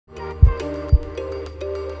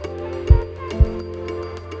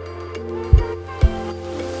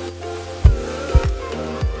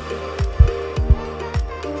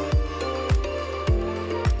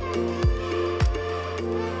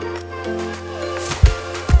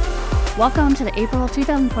Welcome to the April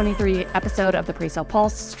 2023 episode of the Presale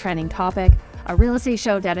Pulse Trending Topic, a real estate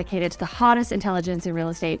show dedicated to the hottest intelligence in real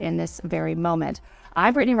estate in this very moment.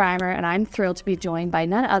 I'm Brittany Reimer, and I'm thrilled to be joined by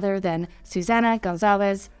none other than Susana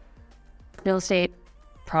Gonzalez, real estate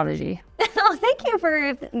prodigy. Oh, thank you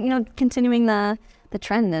for continuing the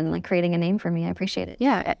trend and creating a name for me. I appreciate it.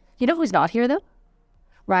 Yeah, you know who's not here though?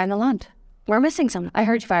 Ryan Lalonde. We're missing someone. I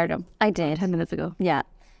heard you fired him. I did 10 minutes ago. Yeah,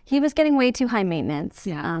 he was getting way too high maintenance.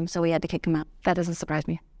 Yeah, so we had to kick him out. That doesn't surprise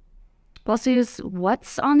me. Well, Sus,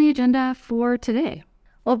 what's on the agenda for today?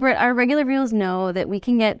 Well, Britt, our regular viewers know that we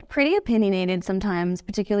can get pretty opinionated sometimes,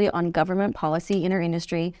 particularly on government policy in our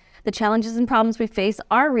industry. The challenges and problems we face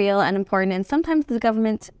are real and important, and sometimes the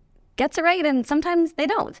government gets it right and sometimes they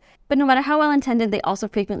don't. But no matter how well intended, they also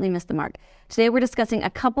frequently miss the mark. Today we're discussing a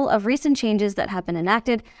couple of recent changes that have been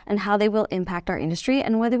enacted and how they will impact our industry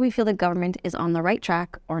and whether we feel the government is on the right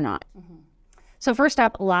track or not. Mm-hmm. So first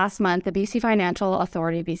up, last month, the BC Financial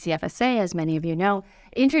Authority, BCFSA, as many of you know,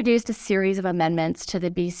 introduced a series of amendments to the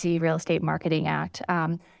BC Real Estate Marketing Act.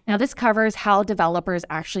 Now this covers how developers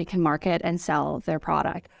actually can market and sell their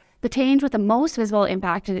product. The change with the most visible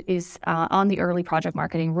impact is on the early project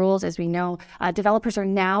marketing rules. As we know, developers are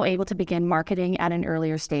now able to begin marketing at an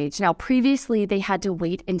earlier stage. Now, previously, they had to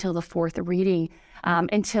wait until the fourth reading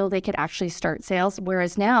until they could actually start sales,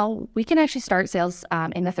 whereas now we can actually start sales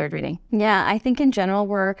in the third reading. Yeah, I think in general,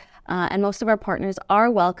 we're and most of our partners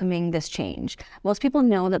are welcoming this change. Most people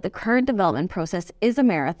know that the current development process is a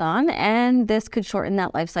marathon, and this could shorten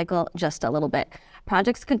that life cycle just a little bit.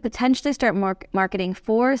 Projects could potentially start marketing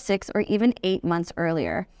 4, 6, or even 8 months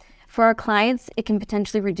earlier. For our clients, it can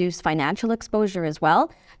potentially reduce financial exposure as well.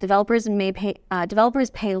 Developers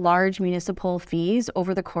pay large municipal fees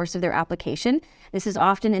over the course of their application. This is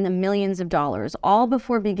often in the millions of dollars, all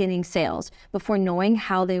before beginning sales, before knowing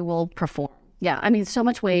how they will perform. Yeah, I mean, so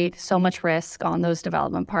much weight, so much risk on those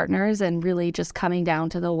development partners, and really just coming down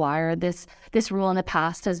to the wire. This rule in the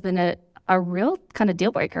past has been a real kind of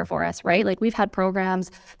deal breaker for us, right? Like we've had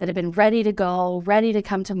programs that have been ready to go, ready to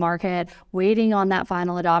come to market, waiting on that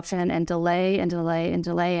final adoption and delay and delay and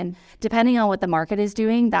delay. And depending on what the market is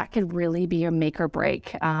doing, that could really be a make or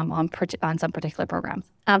break on some particular programs.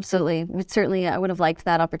 Absolutely. Certainly, I would have liked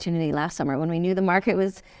that opportunity last summer when we knew the market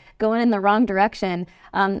was going in the wrong direction.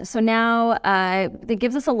 So now it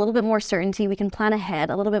gives us a little bit more certainty. We can plan ahead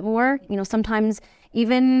a little bit more. Sometimes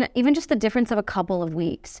even just the difference of a couple of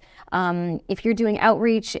weeks. If you're doing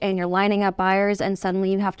outreach and you're lining up buyers and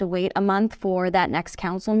suddenly you have to wait a month for that next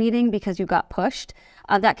council meeting because you got pushed,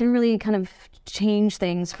 that can really kind of change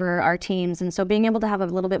things for our teams. And so being able to have a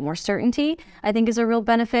little bit more certainty, I think, is a real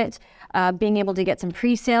benefit. Being able to get some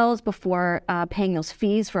pre-sales before paying those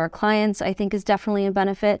fees for our clients, I think, is definitely a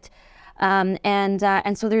benefit.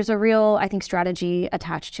 And so there's a real, I think, strategy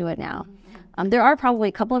attached to it now. There are probably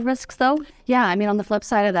a couple of risks, though. Yeah, I mean, on the flip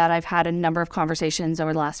side of that, I've had a number of conversations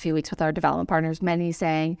over the last few weeks with our development partners, many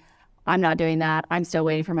saying, I'm not doing that. I'm still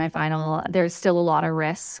waiting for my final. There's still a lot of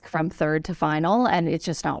risk from third to final, and it's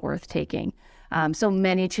just not worth taking. So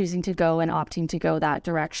many choosing to go and opting to go that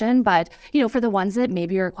direction. But, for the ones that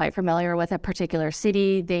maybe are quite familiar with a particular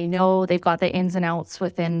city, they know they've got the ins and outs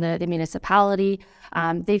within the municipality.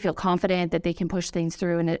 They feel confident that they can push things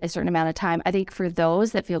through in a certain amount of time. I think for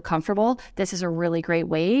those that feel comfortable, this is a really great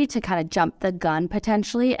way to kind of jump the gun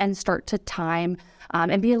potentially and start to time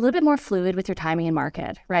and be a little bit more fluid with your timing and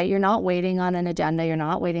market, right? You're not waiting on an agenda. You're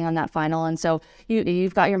not waiting on that final. And so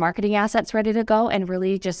you've got your marketing assets ready to go, and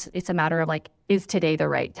really just it's a matter of is today the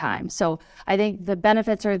right time? So I think the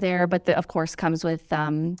benefits are there, but of course comes with,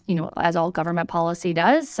 as all government policy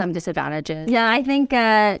does, some disadvantages. Yeah, I think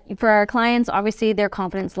for our clients, obviously their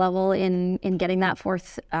confidence level in getting that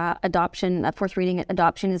fourth reading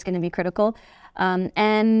adoption is going to be critical.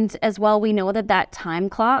 And as well, we know that time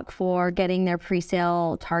clock for getting their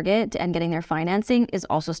pre-sale target and getting their financing is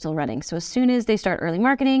also still running. So as soon as they start early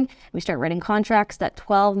marketing, we start writing contracts, that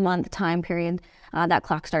 12-month time period, that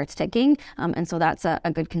clock starts ticking. And so that's a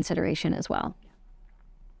good consideration as well.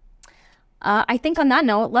 I think on that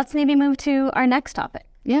note, let's maybe move to our next topic.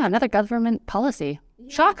 Yeah, another government policy.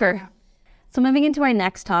 Shocker. So moving into our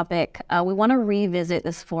next topic, we want to revisit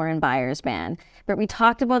this foreign buyers ban. But we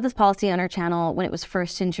talked about this policy on our channel when it was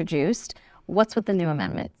first introduced. What's with the new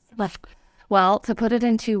amendments? Well, to put it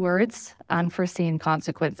in 2 words, unforeseen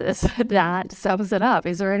consequences. That sums it up.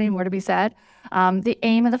 Is there any more to be said? The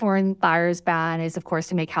aim of the foreign buyers ban is, of course,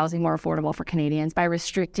 to make housing more affordable for Canadians by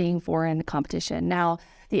restricting foreign competition. Now,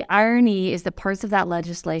 the irony is that parts of that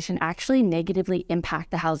legislation actually negatively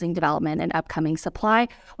impact the housing development and upcoming supply,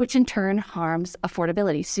 which in turn harms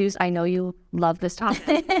affordability. Suze, I know you love this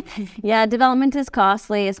topic. Yeah, development is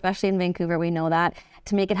costly, especially in Vancouver. We know that.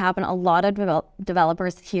 To make it happen, a lot of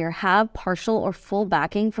developers here have partial or full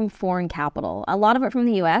backing from foreign capital, a lot of it from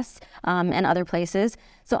the US and other places.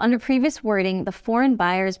 So under previous wording, the foreign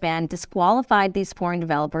buyers ban disqualified these foreign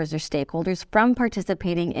developers or stakeholders from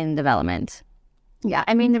participating in development. Yeah,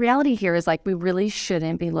 I mean, the reality here is like we really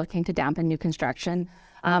shouldn't be looking to dampen new construction.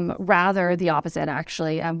 Rather the opposite,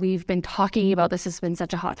 actually. We've been talking about this. Has been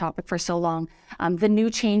such a hot topic for so long. The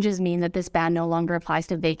new changes mean that this ban no longer applies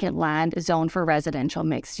to vacant land zoned for residential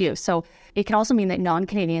mixed use. So it can also mean that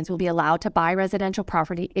non-Canadians will be allowed to buy residential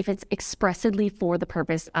property if it's expressly for the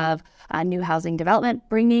purpose of new housing development,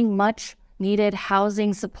 bringing much needed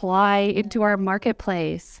housing supply into our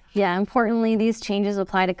marketplace. Yeah, importantly, these changes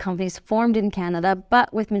apply to companies formed in Canada,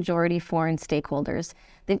 but with majority foreign stakeholders.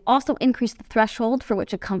 They've also increased the threshold for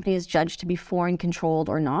which a company is judged to be foreign controlled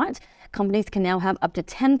or not. Companies can now have up to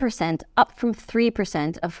 10%, up from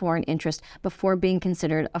 3% of foreign interest before being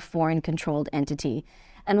considered a foreign controlled entity.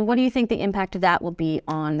 And what do you think the impact of that will be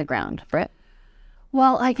on the ground, Britt?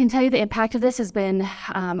 Well, I can tell you the impact of this has been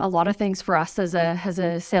a lot of things for us as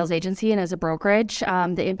a sales agency and as a brokerage.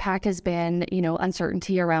 The impact has been,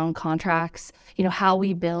 uncertainty around contracts, how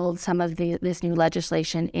we build some of this new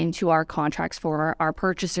legislation into our contracts for our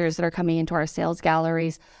purchasers that are coming into our sales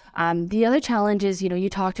galleries. The other challenge is, you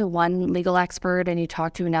talk to one legal expert and you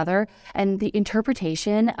talk to another, and the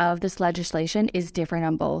interpretation of this legislation is different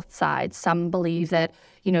on both sides. Some believe that,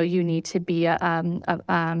 you need to be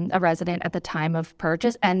a resident at the time of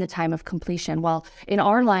purchase and the time of completion. Well, in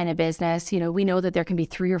our line of business, we know that there can be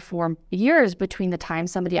 3 or 4 years between the time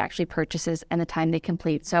somebody actually purchases and the time they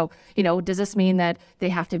complete. So, does this mean that they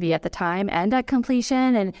have to be at the time and at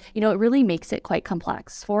completion? And, it really makes it quite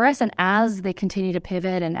complex for us. And as they continue to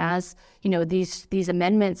pivot and as, these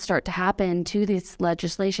amendments start to happen to this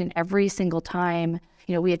legislation every single time,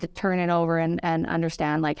 we have to turn it over and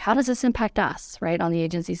understand, like, how does this impact us, right, on the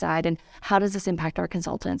agency side? And how does this impact our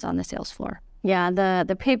consultants on the sales floor? Yeah,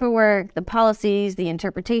 the paperwork, the policies, the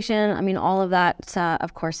interpretation, all of that,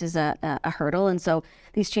 of course, is a hurdle. And so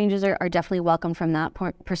these changes are definitely welcome from that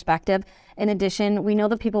perspective. In addition, we know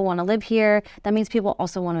that people want to live here. That means people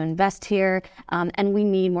also want to invest here. And we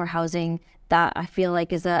need more housing. That I feel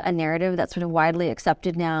like is a narrative that's sort of widely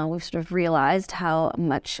accepted now. We've sort of realized how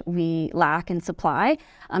much we lack in supply.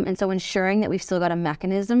 And so ensuring that we've still got a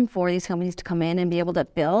mechanism for these companies to come in and be able to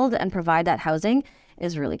build and provide that housing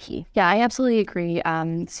is really key. Yeah, I absolutely agree.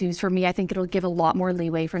 Suze, for me, I think it'll give a lot more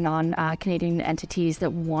leeway for non-Canadian entities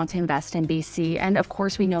that want to invest in BC. And of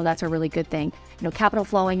course, we know that's a really good thing. Capital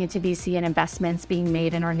flowing into BC and investments being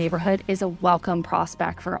made in our neighborhood is a welcome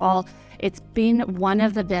prospect for all. It's been one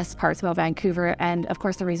of the best parts about Vancouver, and of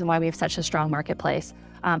course the reason why we have such a strong marketplace.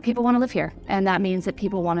 People want to live here, and that means that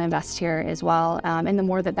people want to invest here as well. And the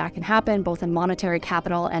more that can happen, both in monetary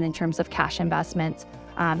capital and in terms of cash investments,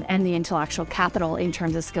 and the intellectual capital in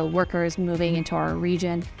terms of skilled workers moving into our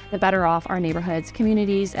region, the better off our neighborhoods,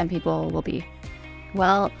 communities, and people will be.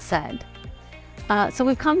 Well said. So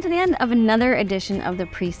we've come to the end of another edition of the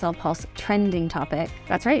Pre-Sale Pulse trending topic.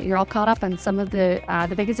 That's right. You're all caught up on some of the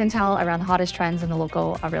biggest intel around the hottest trends in the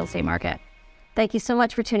local real estate market. Thank you so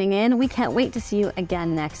much for tuning in. We can't wait to see you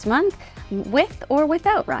again next month, with or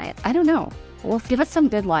without Riot. I don't know. Well, give us some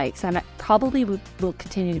good likes, and probably we'll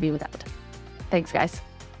continue to be without. Thanks, guys.